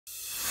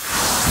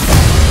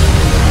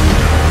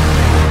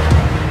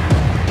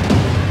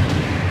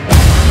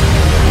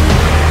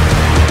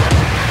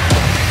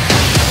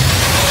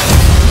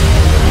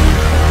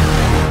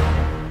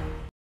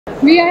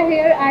We are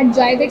here at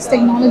GITEX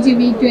Technology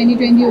Week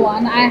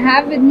 2021. I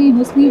have with me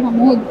Husni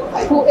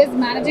Hammoud, who is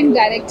Managing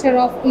Director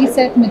of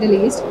ESET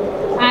Middle East.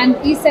 And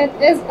ESET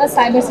is a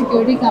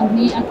cybersecurity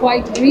company, a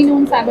quite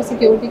renowned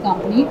cybersecurity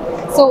company.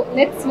 So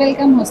let's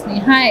welcome Husni.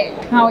 Hi,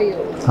 how are you?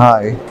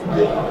 Hi.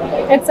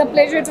 It's a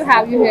pleasure to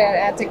have you here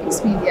at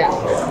TechxMedia Media.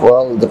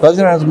 Well, the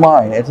pleasure is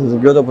mine. It is a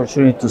good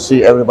opportunity to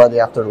see everybody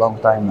after a long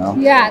time now.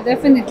 Yeah,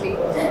 definitely.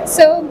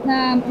 So,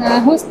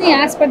 Husni,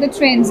 as per the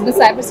trends, the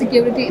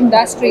cybersecurity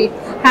industry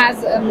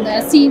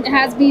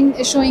has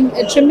been showing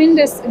a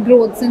tremendous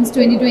growth since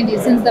 2020,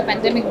 since the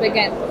pandemic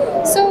began.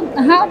 So,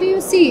 how do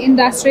you see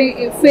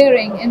industry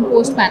faring in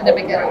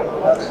post-pandemic era?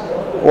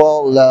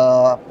 Well,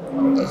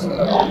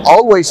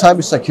 always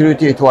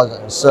cybersecurity, it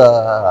was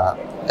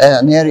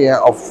an area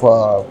of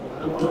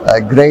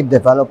great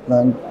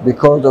development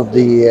because of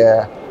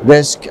the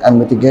risk and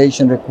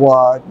mitigation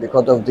required,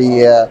 because of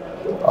the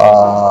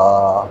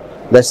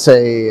let's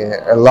say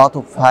a lot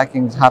of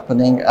hacking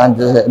happening and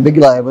big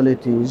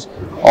liabilities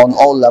on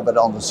all levels,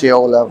 on the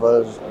CO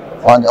levels,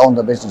 on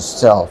the business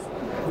itself.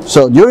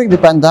 So during the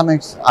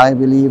pandemics, I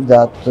believe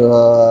that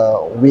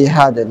we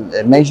had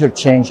a major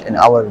change in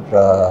our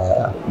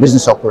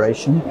business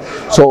operation.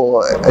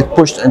 So it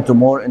pushed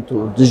more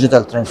into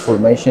digital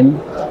transformation,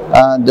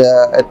 and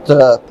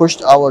it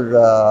pushed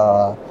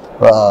our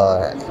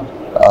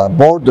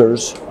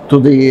borders to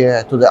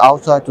the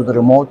outside, to the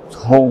remote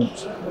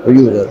homes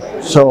user.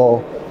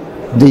 So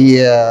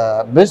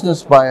the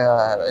business,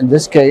 in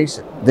this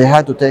case, they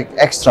had to take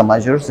extra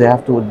measures. They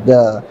have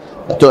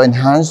to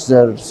enhance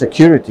their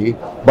security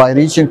by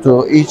reaching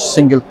to each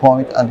single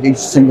point and each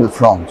single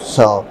front.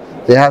 So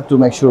they have to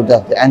make sure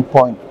that the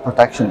endpoint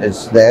protection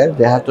is there.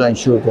 They have to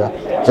ensure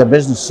that the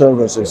business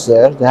service is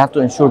there. They have to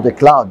ensure the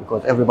cloud,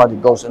 because everybody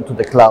goes into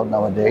the cloud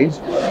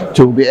nowadays,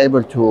 to be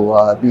able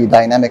to be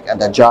dynamic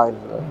and agile,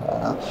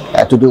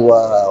 to do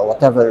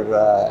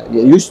whatever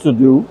you used to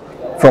do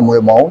from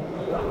remote.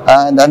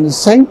 And at the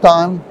same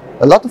time,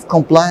 a lot of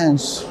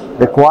compliance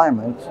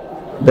requirements,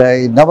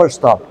 they never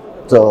stop.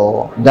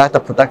 So data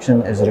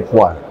protection is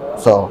required.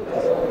 So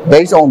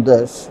based on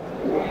this,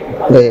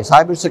 the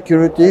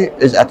cybersecurity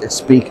is at its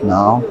peak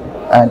now,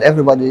 and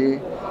everybody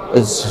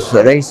is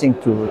racing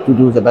to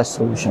do the best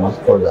solution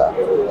for that.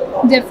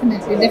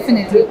 Definitely,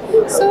 definitely.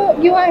 So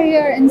you are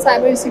here in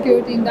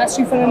cybersecurity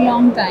industry for a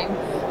long time.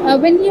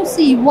 When you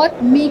see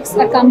what makes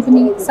a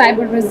company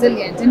cyber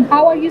resilient, and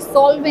how are you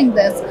solving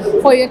this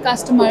for your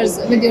customers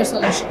with your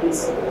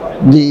solutions?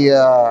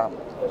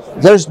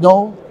 There's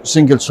no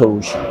single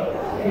solution.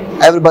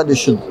 Everybody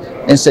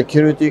in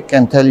security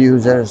can tell you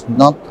there is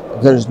no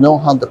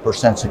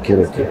 100%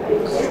 security.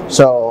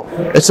 So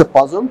it's a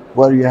puzzle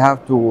where you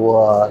have to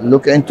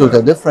look into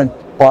the different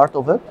part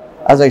of it.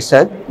 As I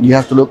said, you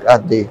have to look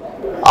at the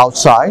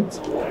outside,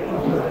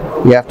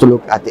 you have to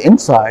look at the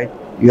inside,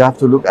 you have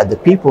to look at the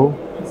people,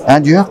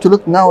 and you have to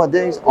look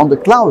nowadays on the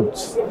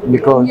clouds,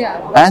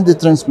 and the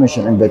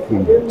transmission in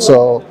between.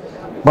 So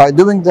by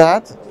doing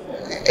that,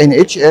 in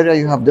each area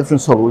you have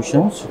different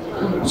solutions.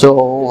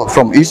 So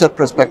from ESET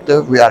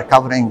perspective, we are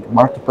covering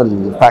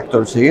multiple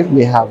factors here.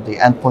 We have the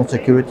endpoint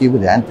security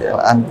with the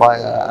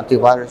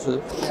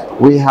antiviruses.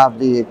 We have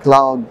the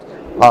cloud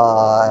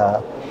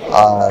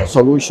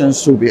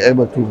solutions to be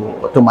able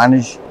to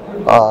manage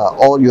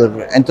all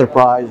your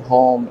enterprise,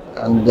 home,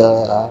 and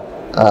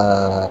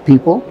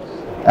people.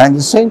 And at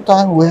the same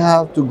time, we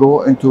have to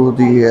go into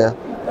the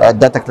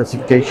data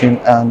classification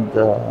and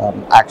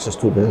access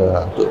to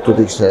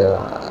this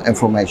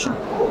information.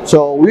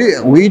 So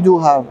we do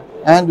have,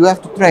 and we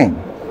have to train.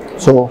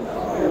 So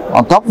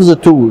on top of the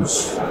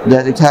tools,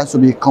 that it has to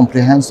be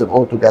comprehensive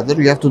altogether.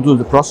 You have to do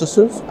the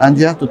processes, and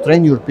you have to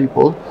train your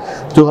people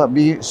to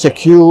be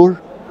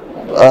secure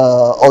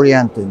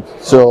oriented.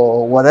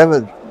 So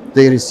whatever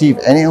they receive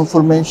any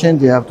information,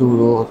 they have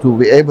to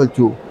be able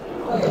to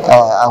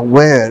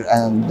aware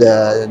and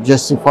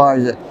justify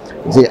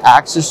the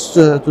access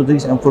to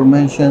this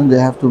information. They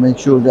have to make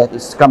sure that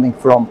it's coming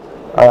from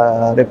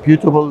a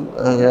reputable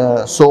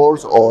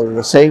source or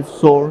a safe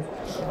source,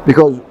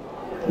 because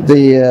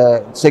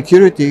the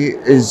security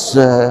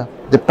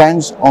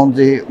depends on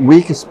the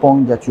weakest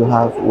point that you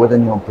have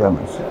within your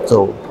premise.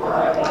 So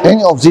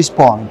any of these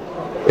points,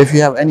 if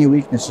you have any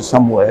weaknesses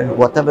somewhere,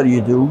 whatever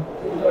you do,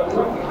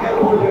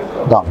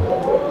 done.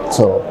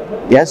 So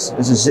yes,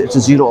 it's a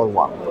 0 or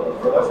 1.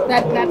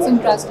 That's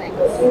interesting.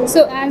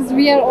 So as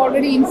we are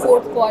already in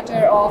fourth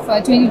quarter of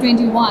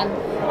 2021,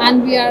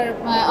 and we are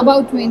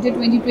about to enter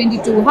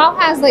 2022, how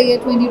has the year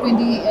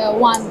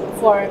 2021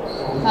 for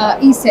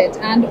ESET,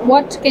 and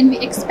what can we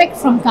expect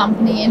from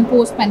company in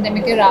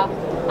post-pandemic era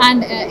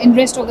and in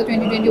rest of the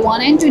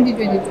 2021 and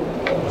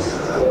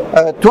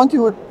 2022?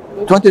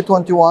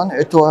 2021,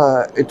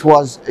 it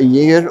was a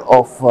year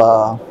of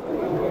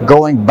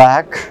going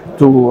back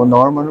to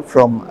normal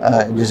from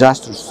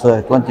disastrous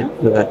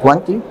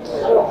 2020.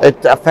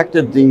 It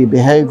affected the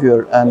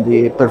behavior and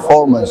the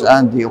performance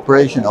and the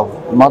operation of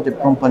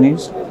multiple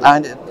companies,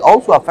 and it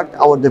also affected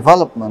our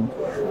development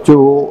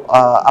to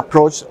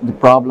approach the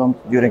problem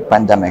during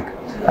pandemic,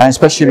 and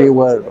especially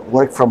where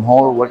work from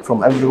home, work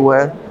from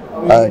everywhere,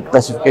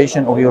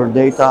 classification of your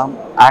data,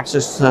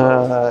 access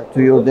to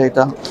your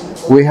data.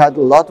 We had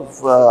a lot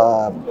of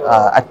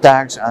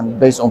attacks, and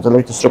based on the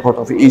latest report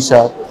of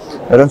ESET,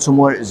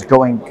 ransomware is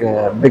going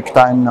big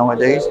time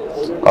nowadays.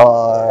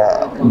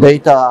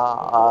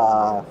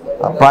 Data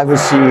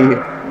privacy,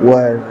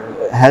 where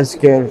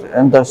healthcare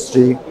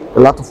industry, a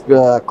lot of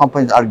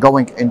companies are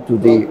going into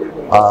the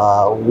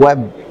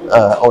web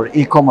or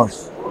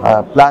e-commerce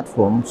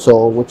platform,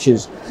 so which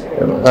is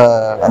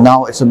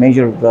now it's a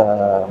major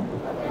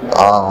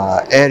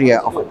area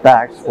of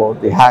attacks for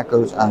the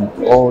hackers and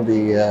all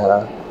the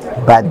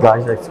bad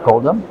guys, let's call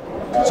them.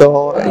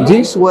 So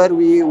this is where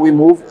we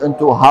move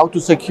into how to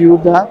secure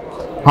that,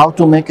 how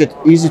to make it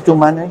easy to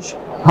manage,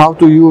 how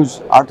to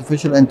use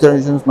artificial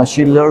intelligence,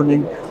 machine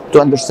learning to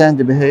understand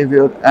the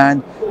behavior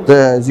and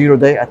the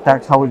zero-day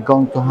attacks, how it's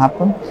going to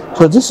happen.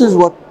 So this is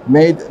what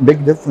made a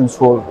big difference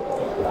for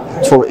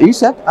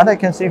ESET, and I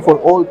can say for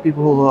all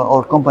people who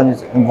or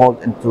companies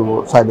involved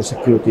into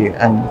cybersecurity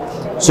and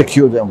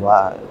secure the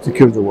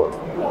world.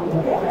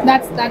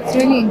 That's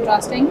really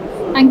interesting.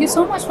 Thank you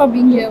so much for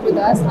being here with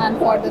us and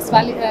for this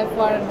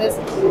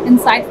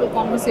insightful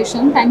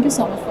conversation. Thank you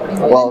so much for being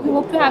here. Well, we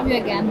hope to have you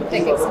again with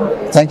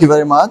TechxMedia. Thank you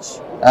very much,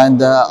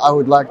 and I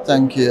would like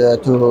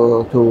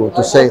to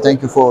say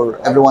thank you for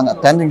everyone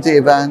attending the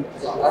event,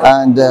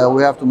 and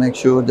we have to make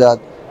sure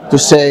to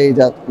say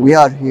that we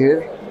are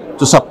here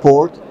to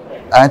support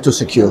and to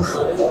secure.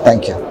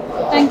 Thank you.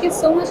 Thank you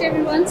so much,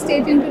 everyone.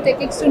 Stay tuned to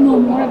TechX to know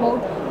more about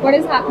what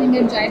is happening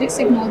at GITEX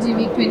Technology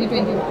Week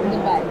 2021.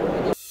 Goodbye.